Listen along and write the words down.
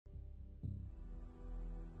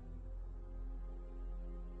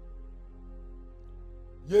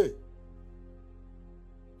Yeah.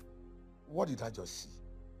 What did I just see?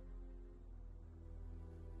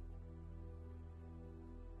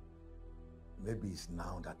 Maybe it's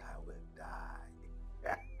now that I will die.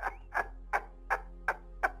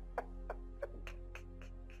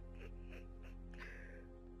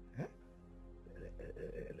 Huh?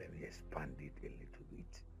 Let me expand it a little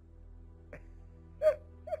bit.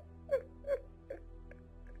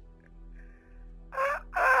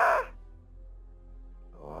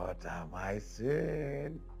 What am I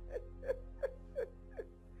saying?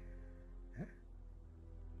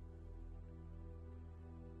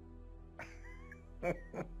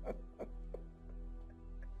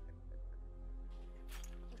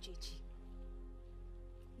 Uchechi,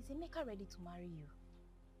 is Emeka ready to marry you?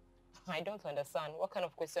 I don't understand. What kind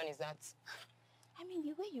of question is that? I mean,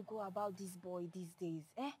 the way you go about this boy these days,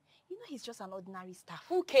 you know he's just an ordinary staff.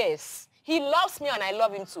 Who cares? He loves me and I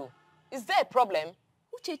love him too. Is there a problem?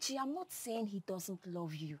 Uchechi, I'm not saying he doesn't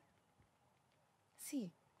love you.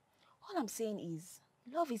 See, all I'm saying is,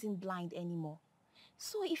 love isn't blind anymore.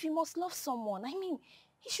 So if you must love someone, I mean,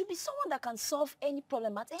 he should be someone that can solve any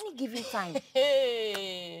problem at any given time.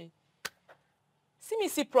 Hey!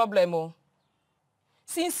 See problem, oh.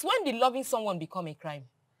 Since when did loving someone become a crime?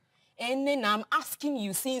 And then I'm asking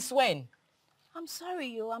you, since when? I'm sorry,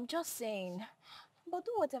 yo. I'm just saying. But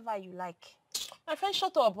do whatever you like. My friend,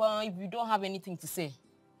 shut up if you don't have anything to say.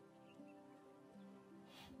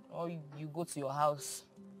 Or you go to your house.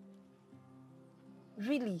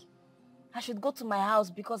 Really? I should go to my house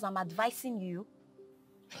because I'm advising you?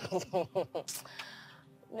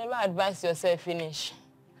 Never advise yourself, finish.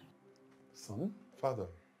 Son? Father,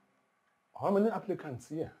 how many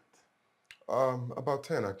applicants yet? About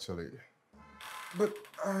 10 actually. But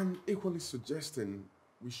I'm equally suggesting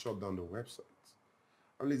we shut down the website.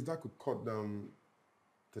 At least that could cut down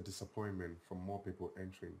the disappointment from more people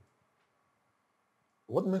entering.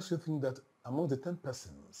 What makes you think that among the 10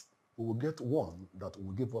 persons, we will get one that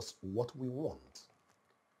will give us what we want?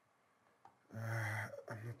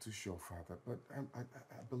 I'm not too sure, Father, but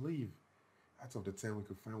I believe out of the 10 we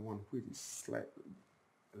could find one who is slightly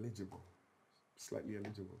eligible.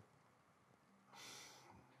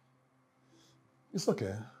 It's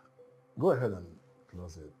okay. Go ahead and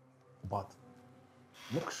close it. But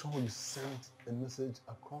make sure you send a message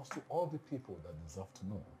across to all the people that deserve to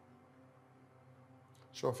know.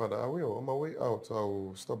 Sure, Father, I will. On my way out,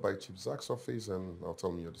 I'll stop by Chief Zach's office and I'll tell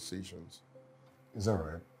him your decisions. Is that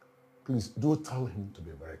right? Please do tell him to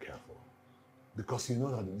be very careful. Because you know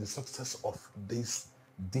that the success of this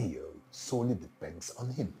deal solely depends on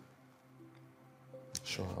him.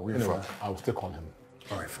 Sure, I will, anyway, Father. I'll still call him.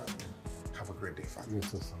 All right, Father. Have a great day, Father. You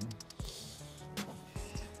too, son.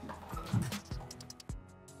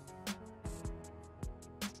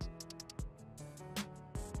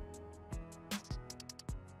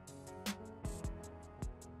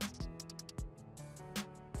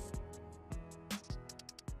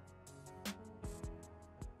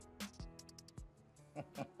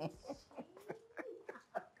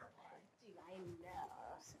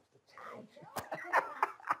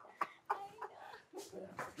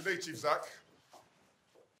 Good day, Chief Zach.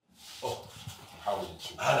 Oh, How are you,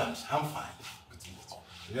 Chief? Adams, I'm fine. Good to meet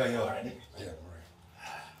you. Yeah, you're ready? Yeah, I'm right.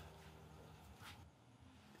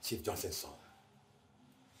 Chief Johnson's son.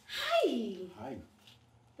 Hi. Hi,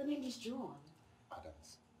 The name is John.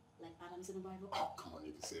 Adams. Like Adams in the Bible. Oh, come on,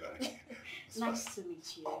 you can say that again. It's Nice fine. to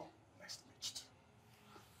meet you. Oh, nice to meet you too.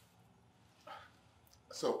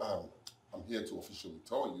 So, I'm here to officially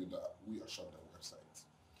tell you that we are shutting the website.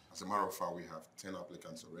 As a matter of fact, we have 10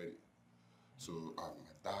 applicants already. So,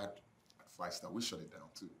 my dad advised that we shut it down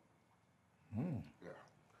too. Yeah.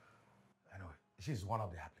 Anyway, she's one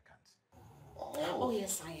of the applicants. Oh,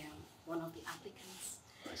 yes, I am one of the applicants.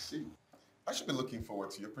 I see. I should be looking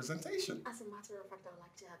forward to your presentation. As a matter of fact, I would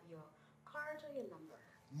like to have your card or your number.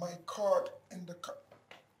 My card in the car.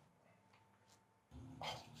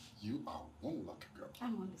 Oh, you are one lucky girl.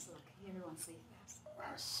 I'm always lucky. Everyone say that.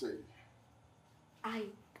 I see.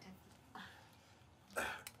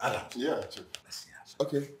 Adams. Yeah, Chief. Let's see.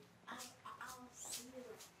 Okay. I'll see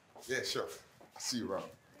you. Yeah, sure. I'll see you around.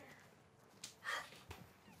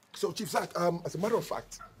 So, Chief Zach, as a matter of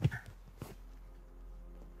fact,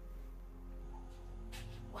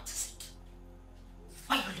 What is it?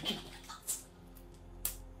 Why are you looking at me like that?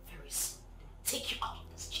 Very soon, they'll take you out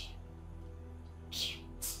of this chair.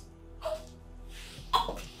 Cute.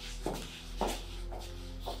 Oh.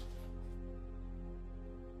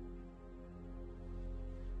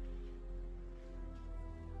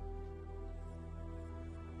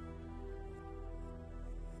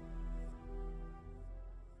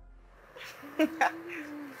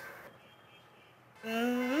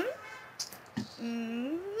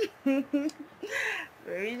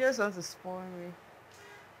 You just want to spoil me.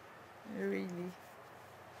 Really?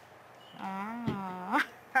 Ah.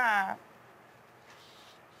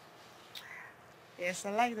 Yes,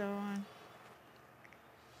 I like the one.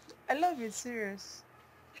 I love it, serious.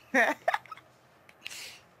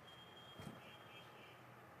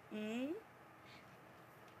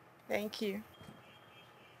 Thank you.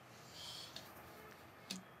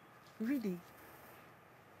 Really?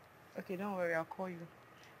 Okay, don't worry, I'll call you.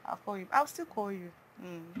 I'll call you. I'll still call you.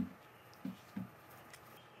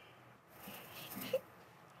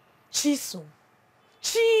 Chisom.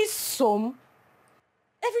 Chisom.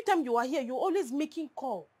 Every time you are here, you're always making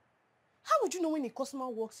call. How would you know when a customer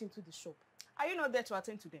walks into the shop? Are you not there to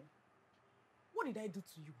attend to them? What did I do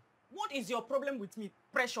to you? What is your problem with me,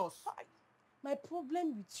 precious? My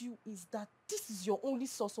problem with you is that this is your only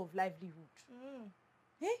source of livelihood.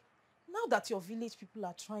 Eh? Now that your village people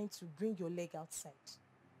are trying to bring your leg outside,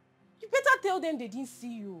 you better tell them they didn't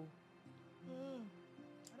see you.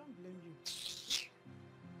 I don't blame you.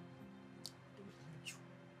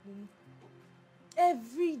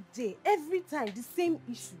 Every day, every time, the same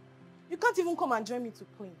issue. You can't even come and join me to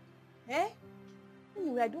clean. Eh?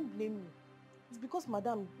 Anyway, I don't blame you. It's because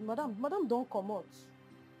madam don't come out.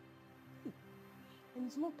 And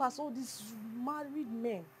it's not past all these married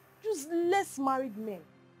men. Just less married men.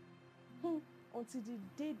 Until the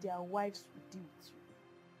day their wives will deal with you.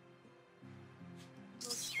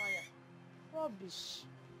 Just fire. Rubbish.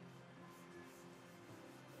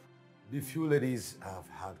 The few ladies I've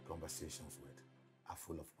had conversations with are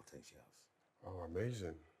full of potentials. Oh,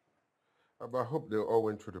 amazing. But I hope they all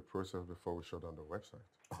went through the process before we shut down the website.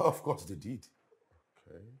 Of course they did.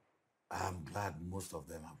 Okay. I'm glad most of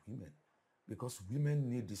them are women because women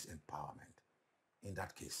need this empowerment. In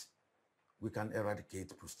that case, we can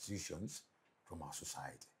eradicate prostitution from our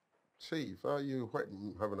society. Chief, you quite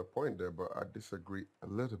having a point there, but I disagree a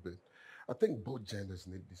little bit. I think both genders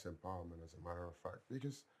need this empowerment as a matter of fact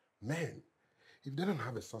because men, if they don't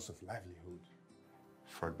have a source of livelihood,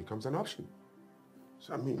 fraud becomes an option.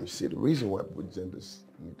 So, I mean, you see the reason why both genders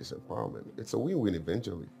need this empowerment. It's a win-win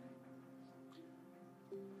eventually.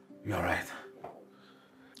 You're right.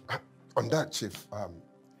 On that, Chief,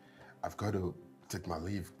 I've got to take my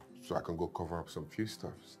leave so I can go cover up some few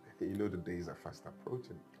stuffs. You know the days are fast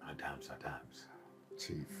approaching. Adams.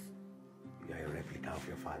 Chief. You are a replica of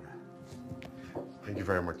your father. Thank you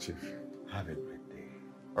very much, Chief. Have a great day.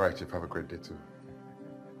 All right, Chief. Have a great day, too.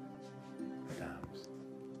 Adams.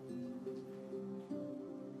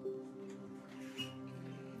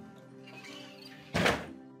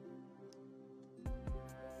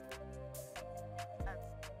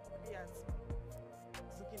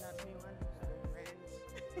 Looking at me one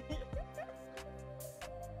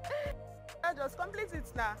I just complete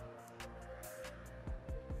it now.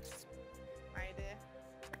 My dear,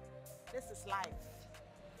 this is life.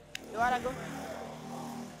 You wanna go?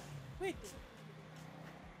 Wait.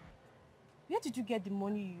 Where did you get the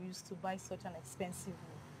money you used to buy such an expensive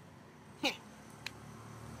room?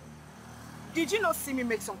 Did you not see me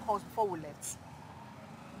make some calls before we left?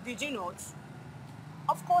 Did you not?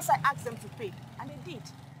 Of course I asked them to pay, and they did.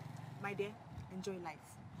 My dear, enjoy life.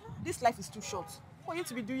 This life is too short for you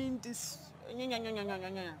to be doing this and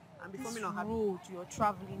before me not happy. This road you're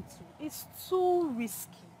traveling to, it's too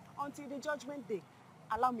risky. Until the judgment day,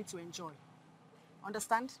 allow me to enjoy.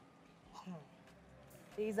 Understand?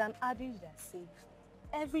 There is an adage that says,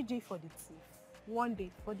 every day for the thief, one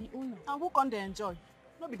day for the owner. And who can they enjoy?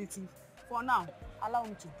 Not be the thief. For now, allow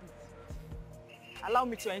me to breathe. Allow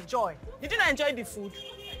me to enjoy. Did you not enjoy the food?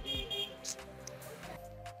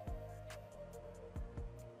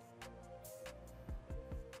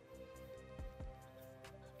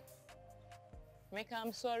 Mecca,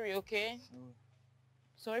 I'm sorry, okay? No.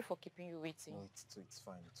 Sorry for keeping you waiting. No, it's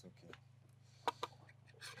fine. It's okay.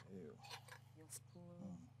 Ew. Your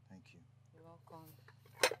spoon. Thank you. You're welcome.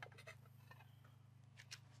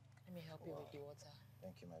 Let me help you with the water.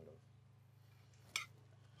 Thank you, my love.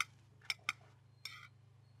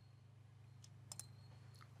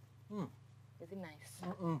 Is it nice?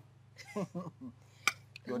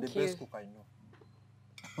 You're the Thank you. best cook I know.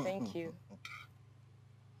 Thank you.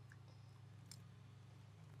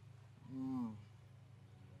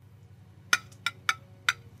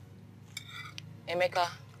 Emeka,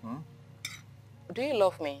 do you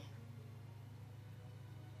love me?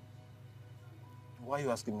 Why are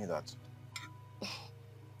you asking me that?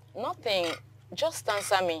 Nothing. Just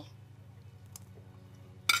answer me.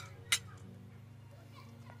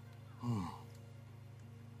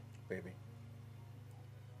 Baby,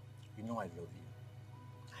 you know I love you.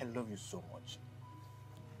 I love you so much.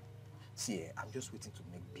 See, I'm just waiting to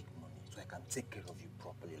make big money. so I can take care of you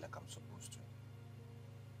properly like I'm supposed to.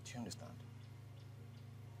 Do you understand?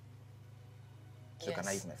 So Yes. can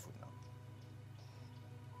I eat my food now?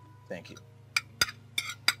 Thank you.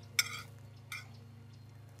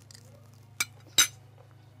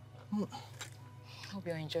 Hope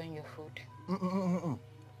you're enjoying your food.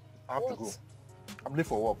 I have to go. I'm late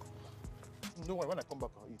for work. Don't worry, when I come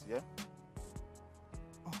back, I'll eat, yeah?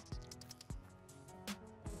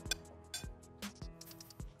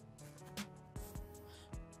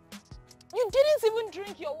 You didn't even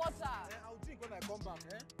drink your water. I'll drink when I come back,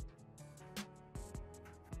 eh?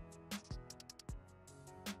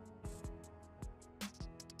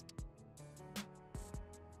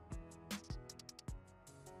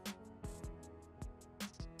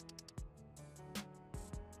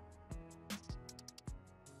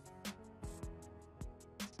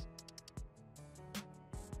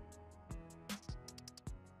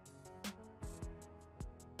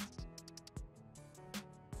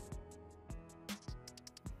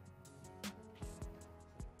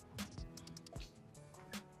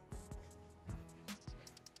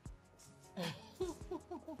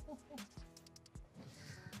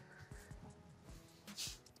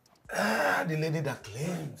 The lady that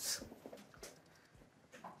claims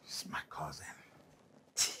she's my cousin.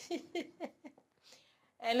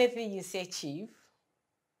 Anything you say, Chief.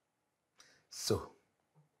 So,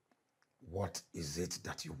 what is it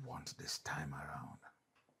that you want this time around?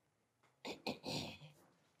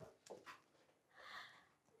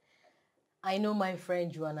 I know my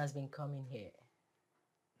friend Juan has been coming here.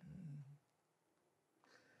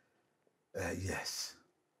 Yes.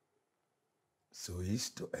 So is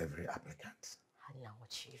to every applicant. Now,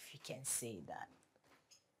 Chief, you can say that.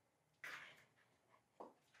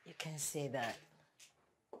 You can say that.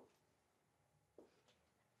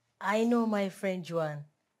 I know my friend Juan.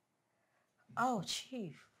 Oh,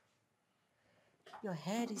 Chief. Your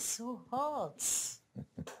head is so hot.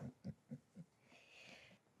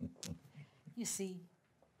 You see,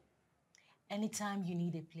 anytime you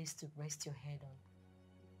need a place to rest your head on,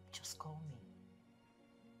 just call me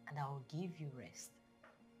and I will give you rest.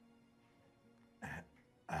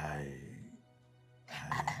 No.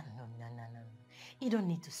 You don't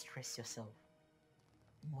need to stress yourself.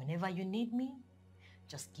 Whenever you need me,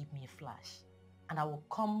 just give me a flash and I will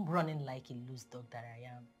come running like a loose dog that I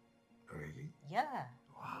am. Really? Yeah.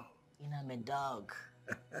 Wow. You know, I'm a dog.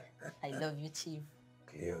 I love you, Chief.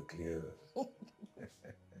 Clear.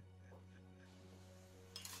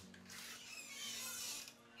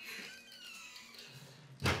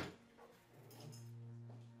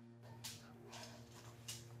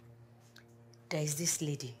 There is this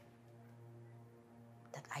lady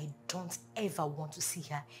that I don't ever want to see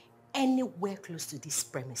her anywhere close to these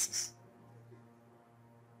premises.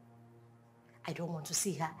 I don't want to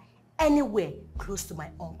see her anywhere close to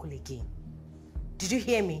my uncle again. Did you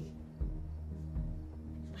hear me?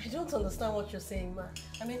 I don't understand what you're saying, ma.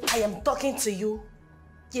 I am talking to you,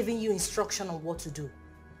 giving you instruction on what to do.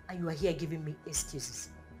 And you are here giving me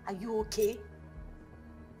excuses. Are you okay?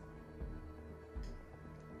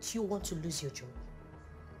 Do you want to lose your job?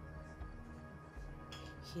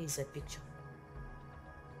 Here's a picture.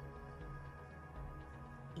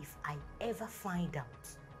 If I ever find out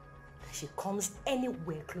that she comes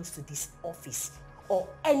anywhere close to this office or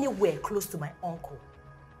anywhere close to my uncle,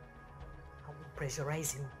 I will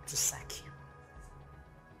pressurize him to sack you.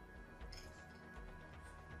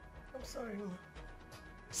 I'm sorry, ma.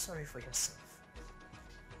 Sorry for yourself.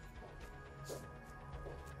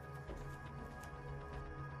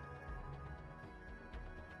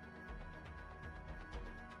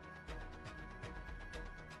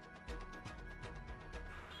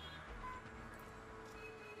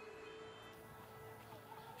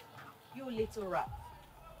 You little rat.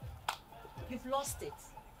 You've lost it.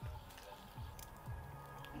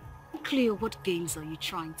 Cleo, what games are you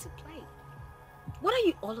trying to play? What are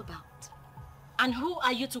you all about? And who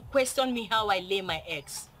are you to question me how I lay my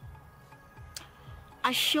eggs?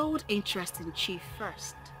 I showed interest in Chief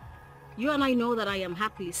first. You and I know that I am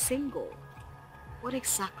happily single. What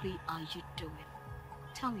exactly are you doing?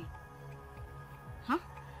 Tell me. Huh?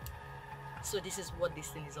 So this is what this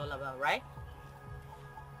thing is all about, right?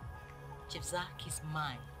 Chief Zach is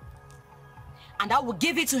mine. And I will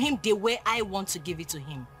give it to him the way I want to give it to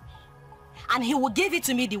him. And he will give it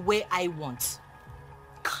to me the way I want.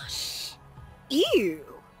 Gosh. Ew.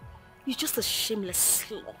 You're just a shameless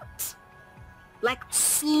slut. Like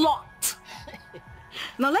slut.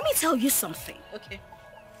 Now let me tell you something. Okay.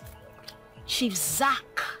 Chief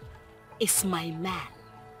Zach is my man.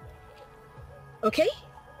 Okay?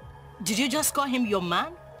 Did you just call him your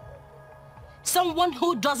man? Someone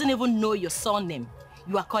who doesn't even know your surname.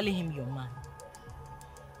 You are calling him your man.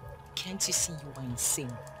 Can't you see you are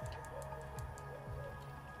insane?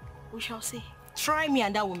 We shall see. Try me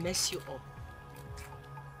and that will mess you up.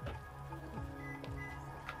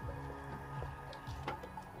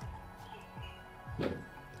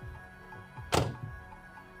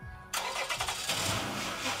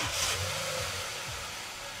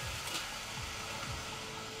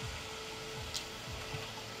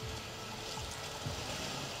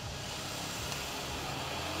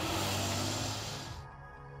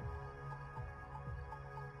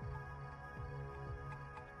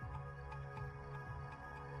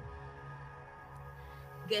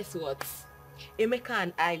 Guess what? Emeka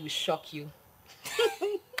and I will shock you.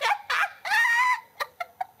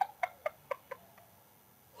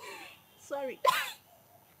 Sorry.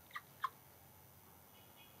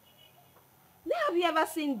 Where have you ever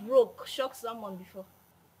seen broke shock someone before?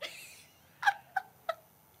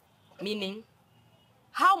 Meaning?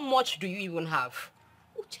 How much do you even have?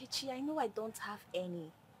 Oh, Chechi, I know I don't have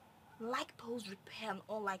any. Like poles repel and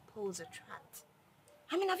unlike poles attract.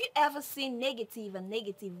 I mean, have you ever seen negative and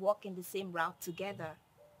negative walk in the same route together?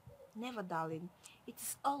 Never, darling. It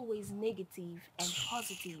is always negative and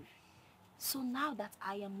positive. So now that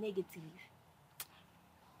I am negative,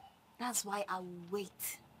 that's why I will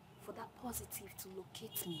wait for that positive to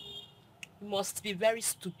locate me. You must be very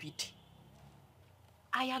stupid.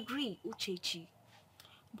 I agree, Uchechi.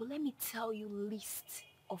 But let me tell you a list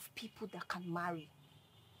of people that can marry.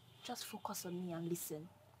 Just focus on me and listen.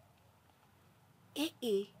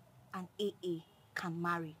 AA and AA can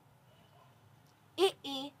marry.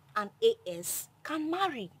 AA and AS can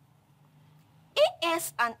marry.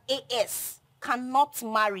 AS and AS cannot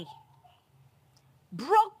marry.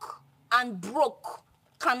 Broke and broke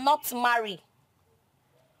cannot marry.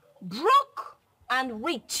 Broke and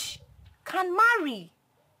rich can marry.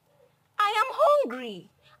 I am hungry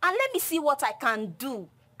and let me see what I can do.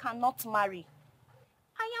 Cannot marry.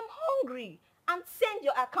 I am hungry and send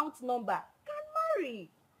your account number. Can marry.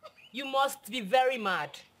 You must be very mad.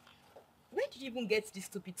 Where did you even get these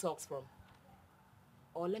stupid talks from?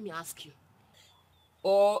 Or let me ask you.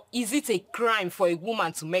 Or is it a crime for a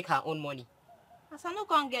woman to make her own money? As I no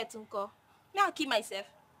can get, Unko. May I keep myself?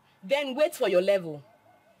 Then wait for your level.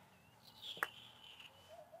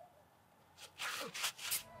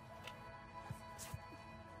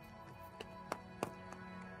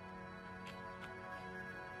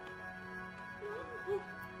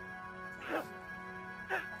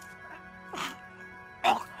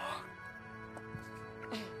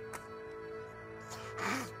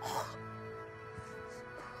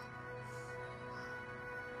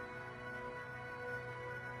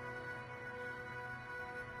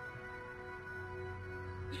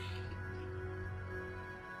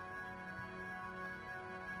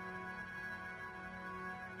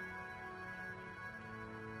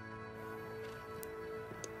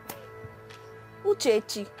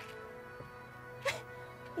 Uchechi,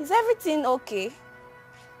 is everything okay?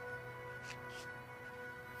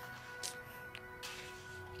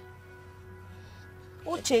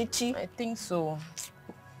 Uchechi. I think so.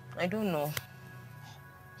 I don't know.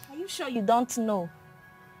 Are you sure you don't know?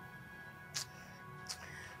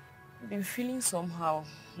 I've been feeling somehow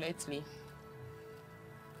lately.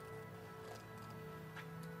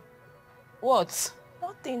 What?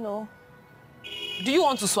 Nothing, no. Do you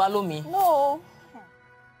want to swallow me? No.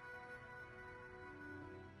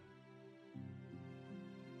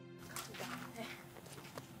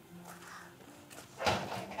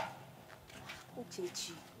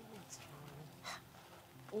 Uchechi.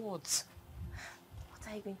 What? What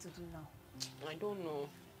are you going to do now? I don't know.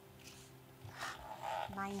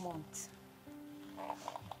 9 months.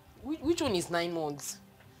 Which one is 9 months?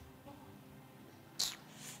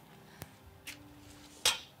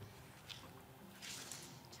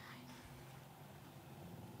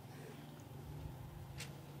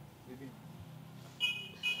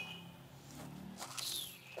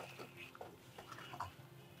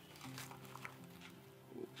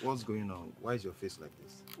 What's going on? Why is your face like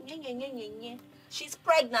this? She's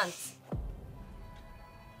pregnant.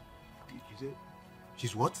 You said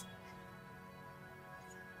she's what?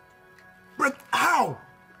 How?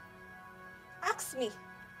 Ask me.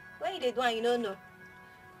 When they do and you don't know.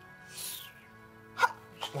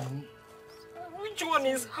 Which one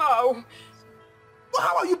is how?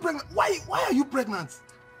 How are you pregnant? Why are you pregnant?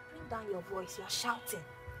 Bring down your voice. You're shouting.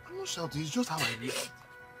 I'm not shouting. It's just how I react.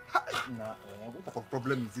 What type of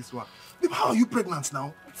problem is this one? Babe, how are you pregnant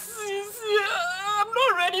now? I'm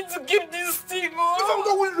not ready to keep this thing. If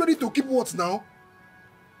I'm not ready to keep what now?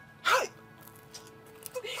 Hi.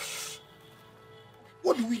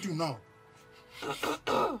 What do we do now?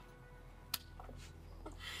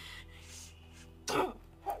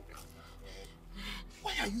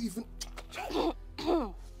 Why are you even... What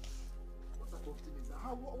type of thing is that?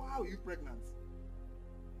 How are you pregnant?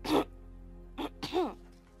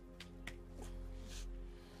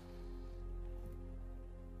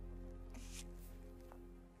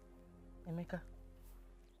 Emeka,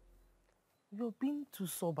 you're being too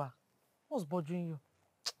sober. What's bothering you?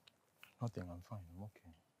 Nothing, I'm fine, I'm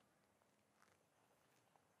okay.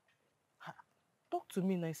 Talk to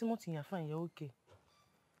me now. You say nothing, you're fine, you're okay.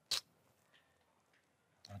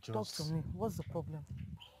 Talk to me. What's the problem?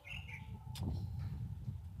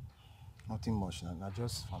 Nothing much, not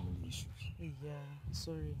just family issues. Yeah,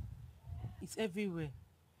 sorry. It's everywhere.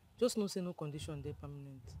 Just no say no condition there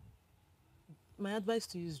permanent. My advice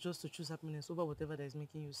to you is just to choose happiness over whatever that is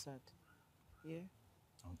making you sad. Yeah?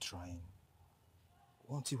 I'm trying.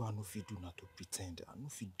 One thing I know if you do not to pretend. I know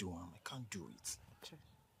if you do, I can't do it.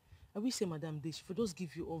 I wish say Madam Day, she would just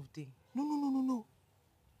give you off day. No.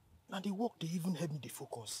 Now the work, they even help me to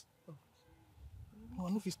focus. Oh. No, I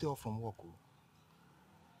know if you stay off from work. Oh.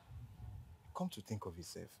 Come to think of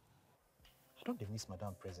yourself. I don't miss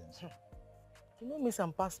Madam presence. You don't miss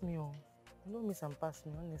and pass me on. You don't miss and pass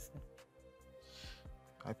me, honestly.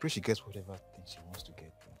 I pray she gets whatever thing she wants to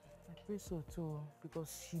get. I pray so too,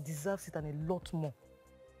 because she deserves it and a lot more.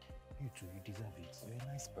 You too, you deserve it. You're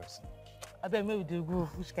a nice person. I bet maybe they go.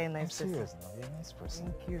 Which kind of nice person? I'm serious now, you're a nice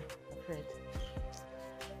person. Thank you. Fred.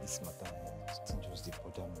 This matter, just the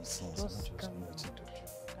bother me since. I don't just know what to do.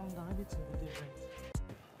 Calm down, everything will be right.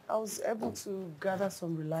 I was able to gather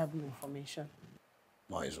some reliable information.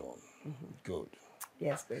 Nice one. Good.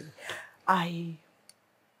 Yes, baby. I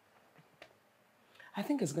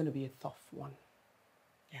think it's going to be a tough one.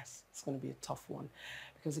 Yes, it's going to be a tough one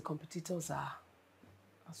because the competitors are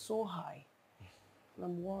so high.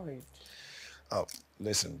 I'm worried. Oh,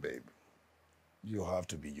 listen, babe. You have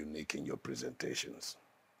to be unique in your presentations,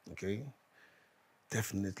 okay?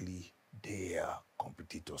 Definitely, there are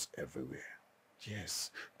competitors everywhere.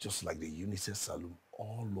 Yes, just like the Unisex Saloon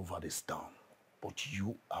all over this town. But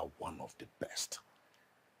you are one of the best.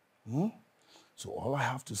 So all I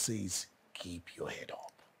have to say is keep your head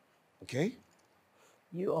up, okay?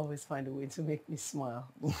 You always find a way to make me smile.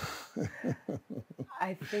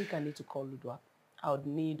 I think I need to call Ludwa. I would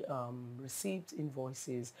need receipts,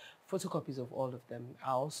 invoices, photocopies of all of them.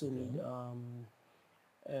 I also need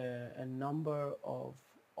a number of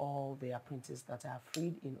all the apprentices that I have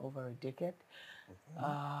freed in over a decade.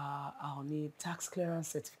 I'll need tax clearance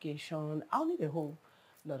certification. I'll need a whole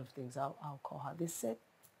lot of things. I'll call her. They said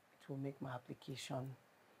it will make my application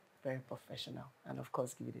very professional and of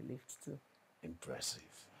course give it a lift too.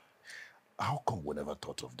 Impressive. How come we never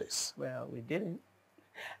thought of this? Well, we didn't.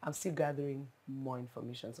 I'm still gathering more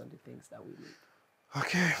information on the things that we need.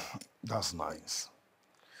 Okay, that's nice.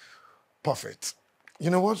 Perfect.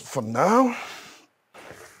 You know what? For now,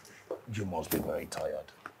 you must be very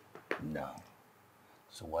tired now.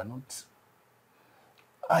 So why not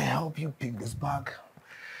I help you pick this bag?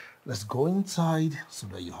 Let's go inside so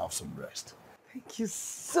that you have some rest. Thank you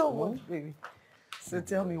so much, baby. So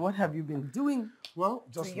tell me, what have you been doing? Well,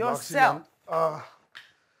 just yourself.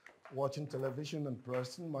 Watching television and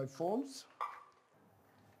pressing my phones.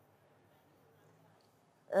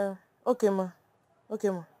 Okay, ma. Okay,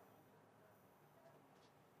 ma.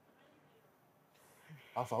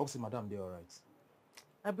 Alpha, I hope see Madam there all right.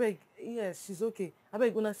 I beg, yes, she's okay. I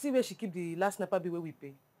beg, gonna see where she keep the last NEPA bill where we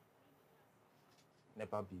pay.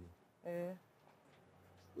 NEPA bill?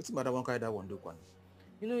 What's the matter? One carry that one do one.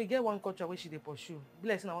 You know, you get one culture where she dey pursue. Be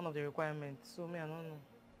like one of the requirements. So me, I don't know.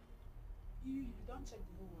 You don't check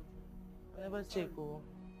the whole one. I never check. Oh.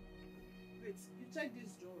 Wait, you check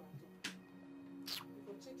this drawer. If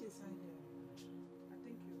you check inside here, I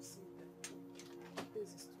think you'll see that the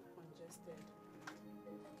place is too congested.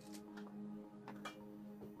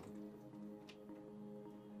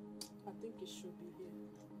 I think it should be here.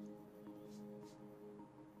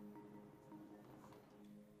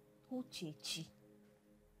 Uchechi.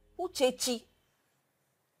 Uchechi.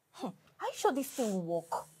 Are you sure this thing will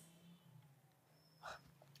work?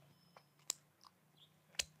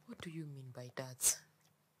 What do you mean by that?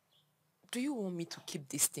 Do you want me to keep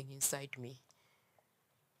this thing inside me?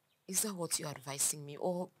 Is that what you're advising me?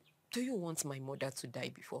 Or do you want my mother to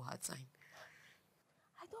die before her time?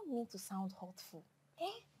 I don't mean to sound hurtful,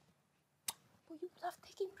 but you would have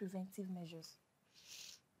taken preventive measures.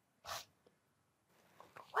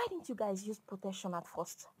 Why didn't you guys use protection at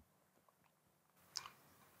first?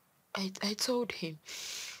 I told him.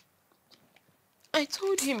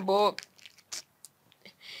 But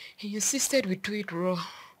He insisted we do it raw.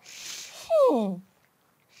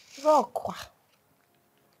 Raw kwa.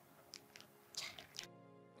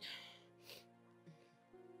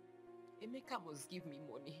 Emeka must give me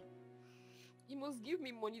money. He must give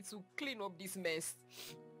me money to clean up this mess.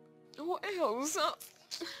 What else?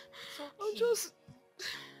 I'll just...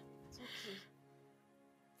 It's okay.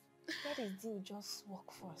 Let his deal just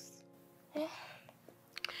work first. Eh?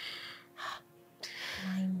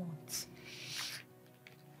 9 months. 9 months.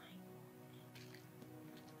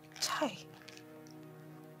 Chai.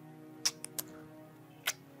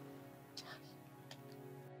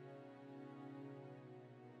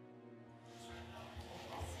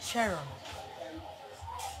 Sharon.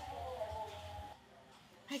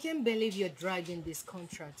 I can't believe you're dragging this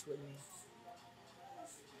contract with me.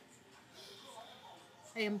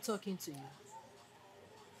 I am talking to you.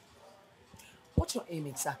 What's your aim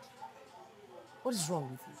exactly? What is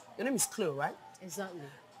wrong with you? Your name is Cleo, right? Exactly.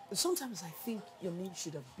 Sometimes I think your name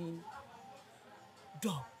should have been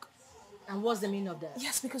Dog. And what's the meaning of that?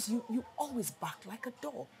 Yes, because you always bark like a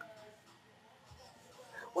dog.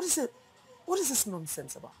 What is it? What is this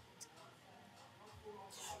nonsense about?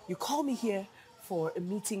 You call me here for a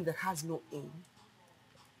meeting that has no aim.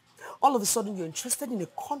 All of a sudden you're interested in a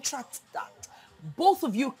contract that both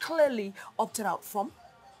of you clearly opted out from.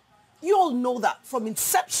 You all know that from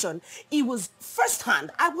inception, it was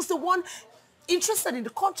firsthand. I was the one interested in the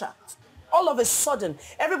contract. All of a sudden,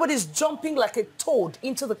 everybody's jumping like a toad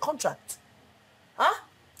into the contract. Huh?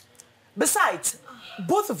 Besides,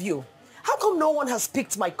 both of you, how come no one has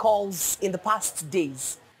picked my calls in the past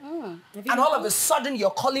days? And all of a sudden, you're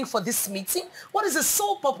calling for this meeting? What is the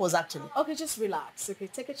sole purpose, actually? Okay, just relax. Okay,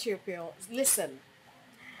 take a chill pill. Listen,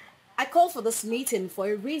 I called for this meeting for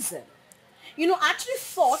a reason. You know, I actually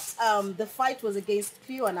thought the fight was against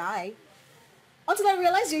Cleo and I until I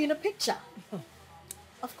realized you're in a picture.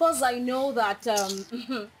 Of course, I know that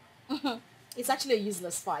it's actually a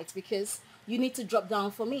useless fight because you need to drop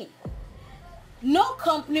down for me. No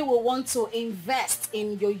company will want to invest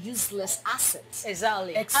in your useless assets.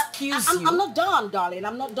 Exactly. Excuse you. I'm not done, darling.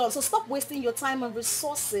 I'm not done. So stop wasting your time and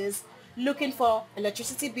resources looking for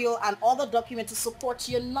electricity bill and other documents to support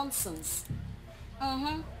your nonsense.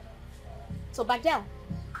 So back down.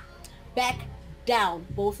 Back down,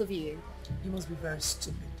 both of you. You must be very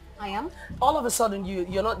stupid. I am? All of a sudden,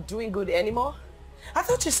 you're not doing good anymore? I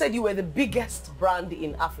thought you said you were the biggest brand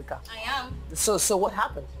in Africa. I am. So what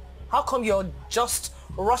happened? How come you're just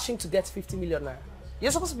rushing to get 50 million naira?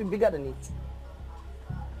 You're supposed to be bigger than it.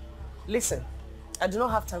 Listen, I do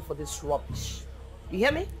not have time for this rubbish. You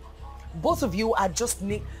hear me? Both of you are just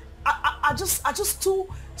are just two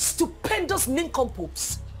stupendous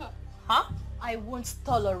nincompoops. Huh? I won't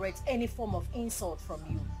tolerate any form of insult from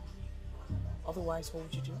you. Otherwise, what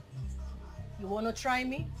would you do? You want to try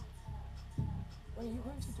me? What are you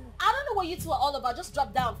going to do? I don't know what you two are all about. Just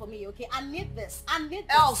drop down for me, okay? I need this. I need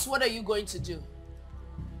this. Else, what are you going to do?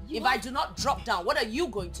 If I do not drop down, what are you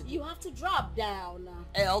going to do? You have to drop down.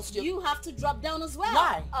 Else, you have to drop down as well.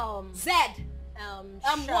 Why? Zed. Sharon.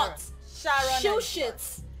 What? Sharon. Shoe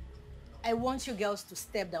shits. I want you girls to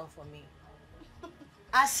step down for me.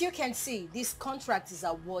 As you can see, this contract is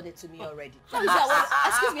awarded to me already. How is it awarded?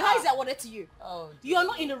 Excuse me, how is it awarded to you? Oh, you are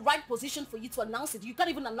not in the right position for you to announce it. You can't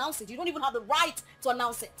even announce it. You don't even have the right to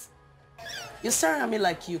announce it. You're staring at me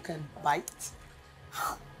like you can bite.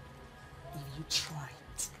 If you try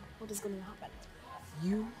it. What is going to happen?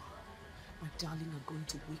 You, my darling, are going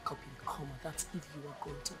to wake up in a coma. That's if you are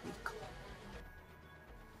going to wake up.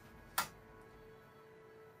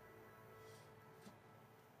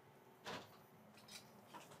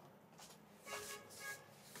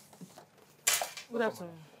 Good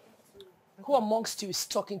afternoon. Who amongst you is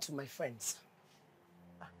talking to my friends?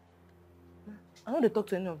 I don't talk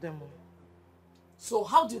to any of them. So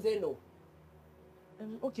how do they know?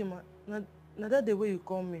 Okay, ma. Now that the way you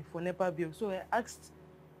call me for NEPA bill, so I asked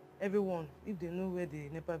everyone if they know where the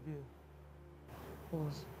NEPA bill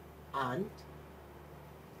was. And?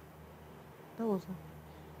 That was all.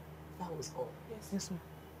 That was all? Yes, ma'am.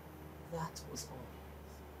 That was all.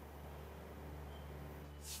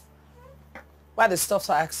 Why the stuff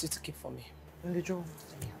I asked you to keep for me? In the drawer.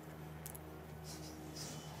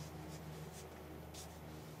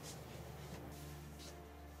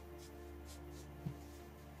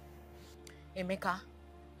 Emeka,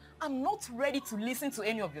 I'm not ready to listen to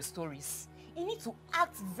any of your stories. You need to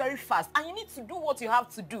act very fast and you need to do what you have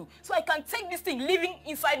to do so I can take this thing living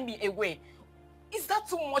inside me away. Is that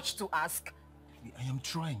too much to ask? I am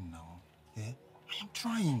trying now. Yeah? I am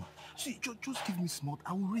trying. See, just give me small.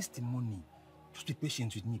 I will raise the money. Just be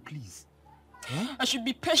patient with me, please. Huh? I should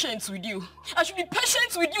be patient with you. I should be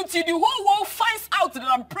patient with you till the whole world finds out that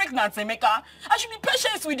I'm pregnant, Emeka. I should be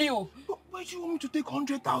patient with you. But why do you want me to take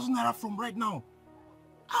 100,000 naira from right now?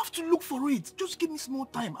 I have to look for it. Just give me small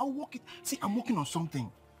time. I'll work it. See, I'm working on something.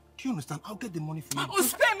 Do you understand? I'll get the money for you. Oh,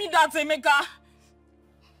 spare me that, Emeka.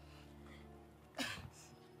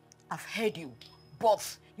 I've heard you,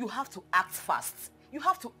 but you have to act fast. You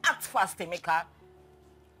have to act fast, Emeka.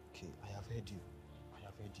 Okay, I have heard you.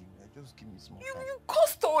 Just give me small time. You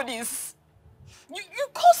caused all this. You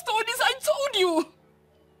caused all this, I told you.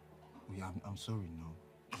 Yeah, I'm sorry now.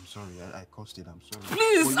 I'm sorry. I caused it. I'm sorry.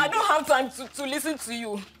 Please, I don't have time to listen to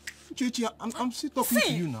you. Chichi, I'm still talking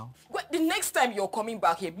to you now. The next time you're coming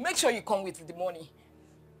back here, make sure you come with the money.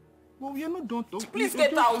 Well, you're not done talking. Please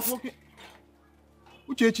get out.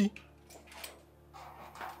 Uchechi.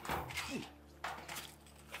 Hey.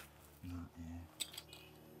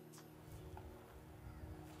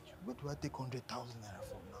 Where do I take 100,000 naira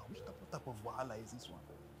from now? Which type of wahala is this one?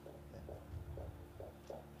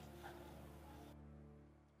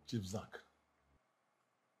 Chief Zach,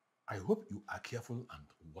 I hope you are careful and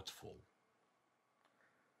watchful.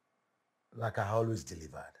 Like I always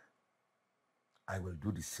delivered, I will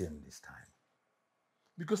do the same this time.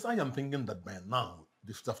 Because I am thinking that by now,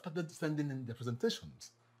 they should have started sending in their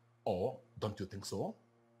presentations. Or, don't you think so?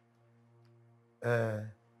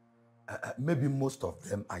 Maybe most of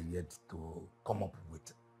them are yet to come up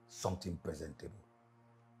with something presentable.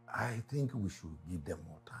 I think we should give them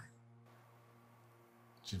more time.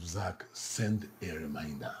 Chief Zach, send a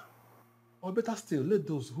reminder. Or better still, let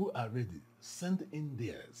those who are ready send in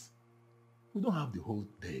theirs. We don't have the whole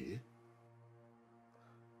day.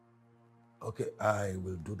 Okay, I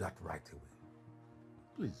will do that right away.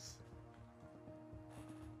 Please.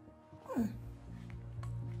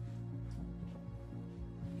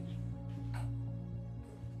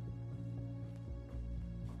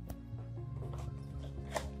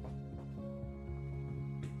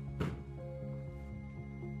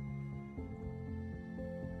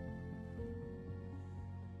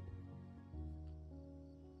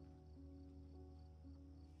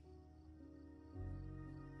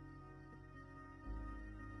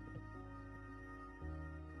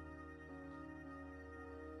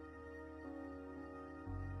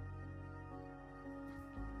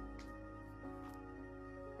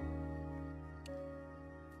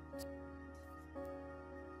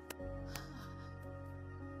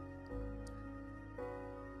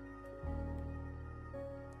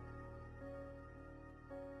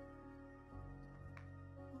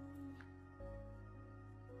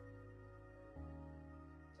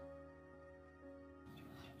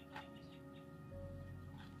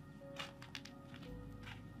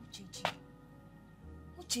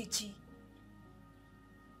 Uchechi.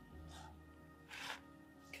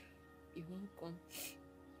 You won't come.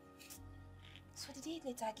 So did he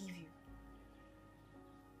later give you?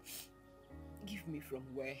 Give me from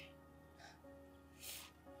where?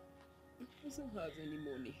 He doesn't have any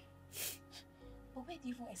money. But where do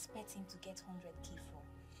you even expect him to get 100k from?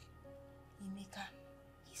 Emeka,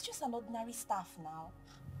 he's just an ordinary staff now.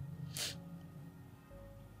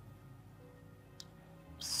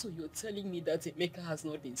 So you're telling me that Emeka has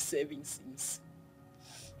not been saving since?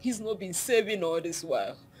 He's not been saving all this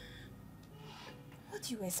while? What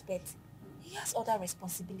do you expect? He has other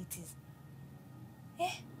responsibilities. Eh?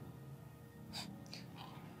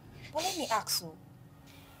 But let me ask you.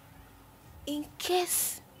 In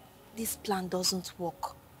case this plan doesn't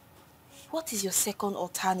work, what is your second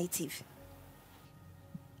alternative?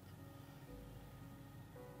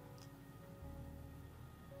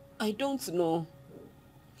 I don't know.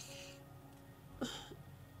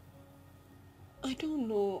 I don't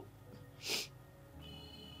know.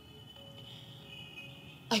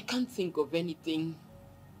 I can't think of anything.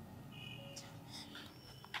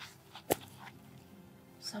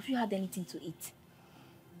 So have you had anything to eat?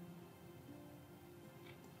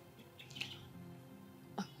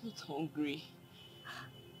 I'm not hungry.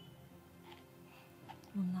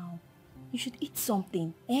 Oh, now, you should eat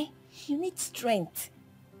something, eh? You need strength.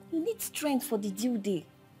 You need strength for the due day.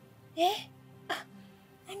 Eh?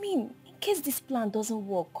 I mean, in case this plan doesn't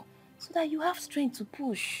work, so that you have strength to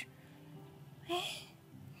push. Eh?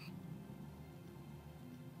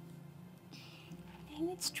 You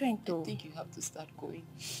need strength, though. I think you have to start going.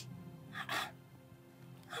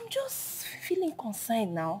 I'm just feeling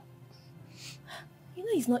concerned now. You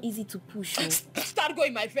know it's not easy to push. Start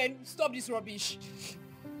going, my friend. Stop this rubbish.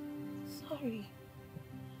 Sorry.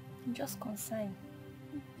 I'm just concerned.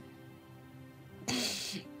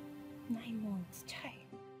 9 months, child.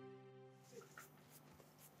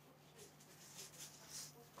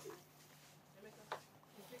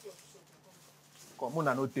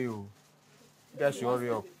 Muna no tell. Guess you hurry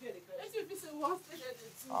up.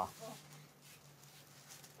 Ah.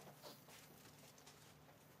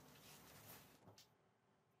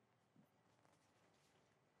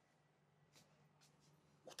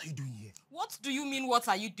 What are you doing here? What do you mean, what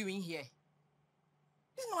are you doing here?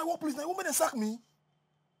 This is not my workplace now. You want me to sack me?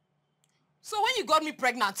 So when you got me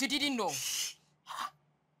pregnant, you didn't know? Shh.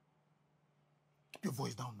 Keep your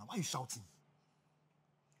voice down now. Why are you shouting?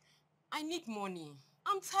 I need money.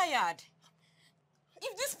 I'm tired.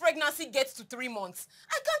 If this pregnancy gets to 3 months,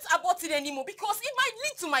 I can't abort it anymore because it might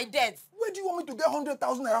lead to my death. Where do you want me to get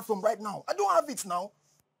 100,000 naira from right now? I don't have it now.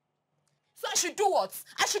 So I should do what?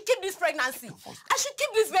 I should keep this pregnancy. I should keep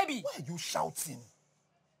this baby. Why are you shouting?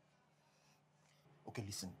 Okay,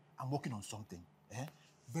 listen. I'm working on something.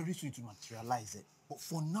 Very soon to materialize it. But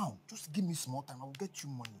for now, just give me small time. I will get you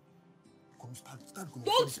money. Come, start going.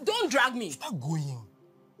 Don't drag me. Start going.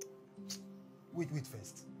 Wait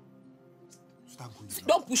first. Start going.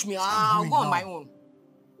 Don't push me. I'll go on my own.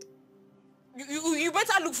 You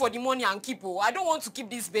better look for the money and keep. Oh, I don't want to keep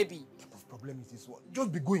this baby. The problem is this one.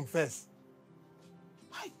 Just be going first.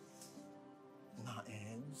 Hi. Nah,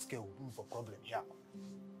 this girl will bring for problem. Yeah.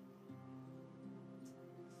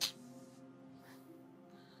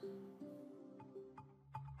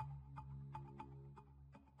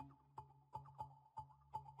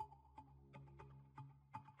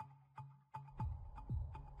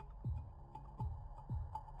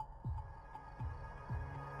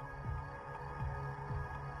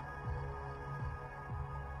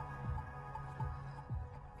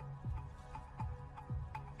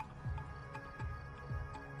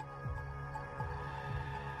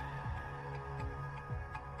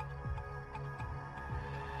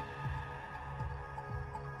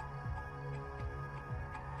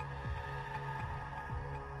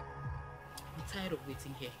 Tired of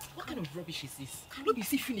waiting here. What kind of rubbish is this? Cannot be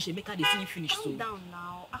see finish Emeka, they see finish so. Calm down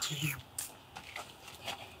now.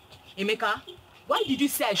 Emeka, why did you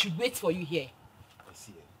say I should wait for you here? I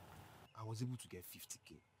see. I was able to get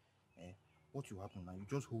 50k. What will happen now? You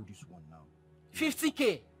just hold this one now.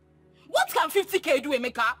 50k? What can 50k do,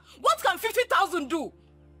 Emeka? What can 50,000 do?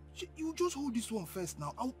 You just hold this one first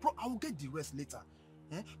now. I will get the rest later.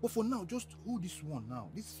 But for now, just hold this one now.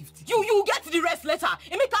 This 50k. You get the rest later.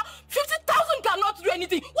 Emeka, 50,000 cannot do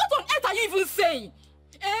anything. What on earth are you even saying?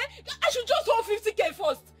 I should just hold 50k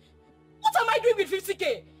first. What am I doing with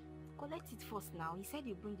 50k? Collect it first now. He said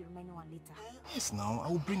you bring the remaining one later. Yes, now. I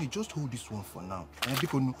will bring it. Just hold this one for now.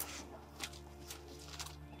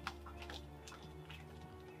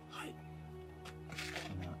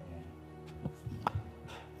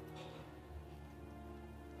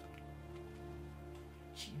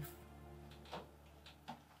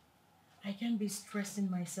 I can't be stressing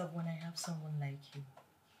myself when I have someone like you.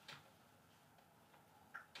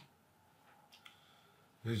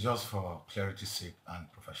 It's just for clarity's sake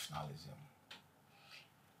and professionalism.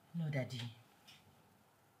 No, Daddy.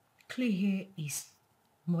 Clay here is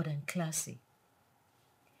more than classy.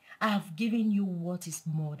 I have given you what is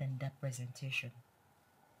more than that presentation.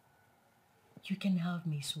 You can have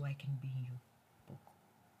me so I can be in your book.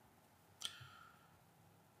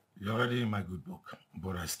 You're already in my good book,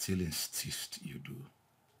 but I still insist you do.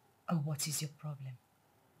 And what is your problem?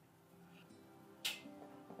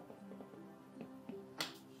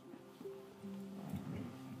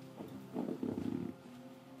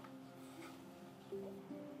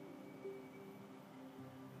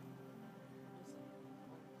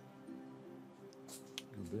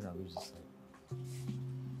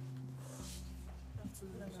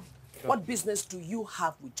 What business do you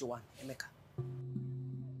have with Joanne, Emeka?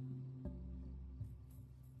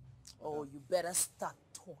 Oh, you better start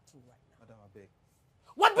talking right now. Madam, I beg.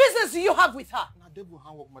 What business do you have with her? Na devil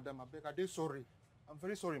hand work, madam, I beg. I dey sorry. I'm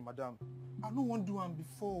very sorry, madam. I no want do am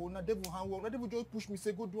before. Na devil hand work. Na devil just push me,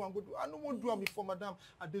 say go do am, go do. I no want do am before, madam.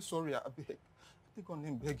 I dey sorry, I beg. I take on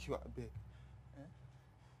him, beg you, I beg.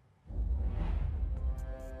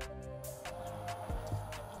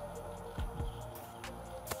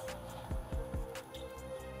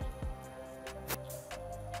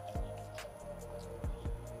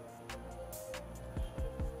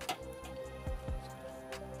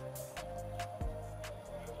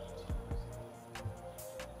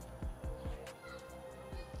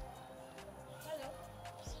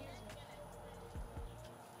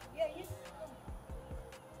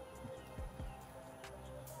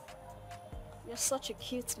 You're such a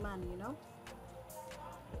cute man, you know?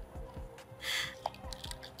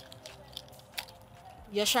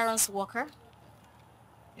 You're Sharon's worker?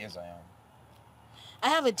 Yes, I am. I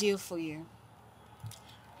have a deal for you.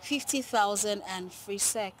 50,000 and free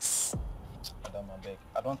sex. Madam, I beg.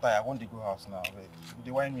 I don't tire. I want to go house now. Beg.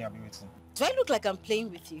 They want me, I'll be waiting. Do I look like I'm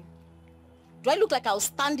playing with you? Do I look like I'll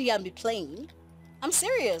stand here and be playing? I'm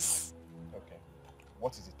serious. Okay.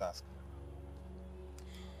 What is the task?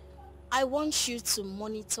 I want you to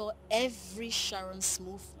monitor every Sharon's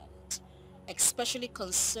movement, especially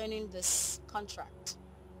concerning this contract.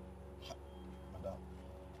 Madam,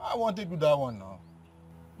 I want to do that one now.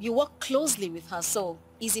 You work closely with her, so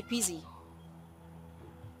easy peasy.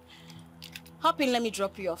 Hop in, let me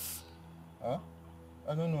drop you off. Huh?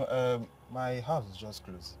 I don't know. My house is just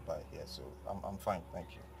close by here, so I'm fine,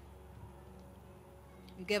 thank you.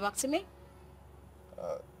 You get back to me?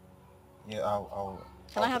 Yeah, I'll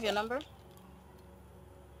Can I have your number?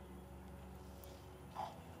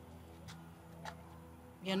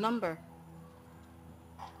 Your number.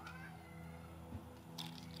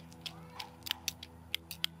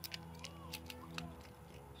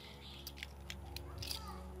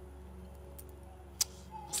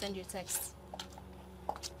 I'll send you a text.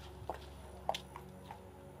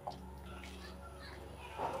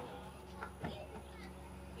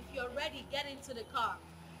 If you're ready, get into the car.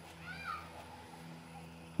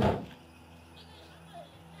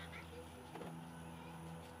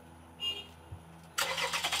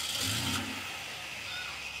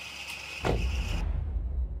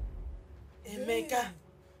 Emeka.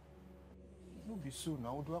 Don't be so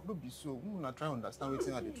now. Don't be so. I'm not trying to understand what's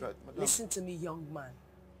in the try. Listen to me, young man.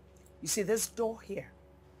 You see this door here?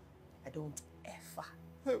 I don't ever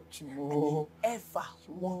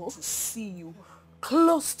want to see you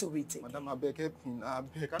close to it again. Madam, I beg, help me. I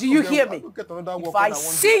beg. Do you hear me? If I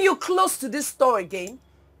see you close to this door again,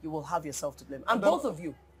 you will have yourself to blame. And both of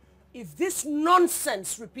you, if this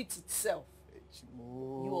nonsense repeats itself,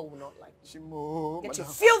 you all will not like me. Get your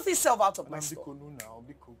filthy self out of my store.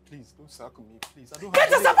 Please, don't sack me, please. Get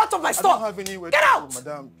yourself out of my store! I don't have anywhere Get to out! go,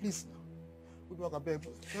 madam, please. Good work, I beg.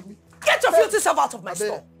 Help me. Get your filthy self out of my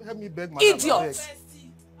store! Help me beg, madam. Idiot!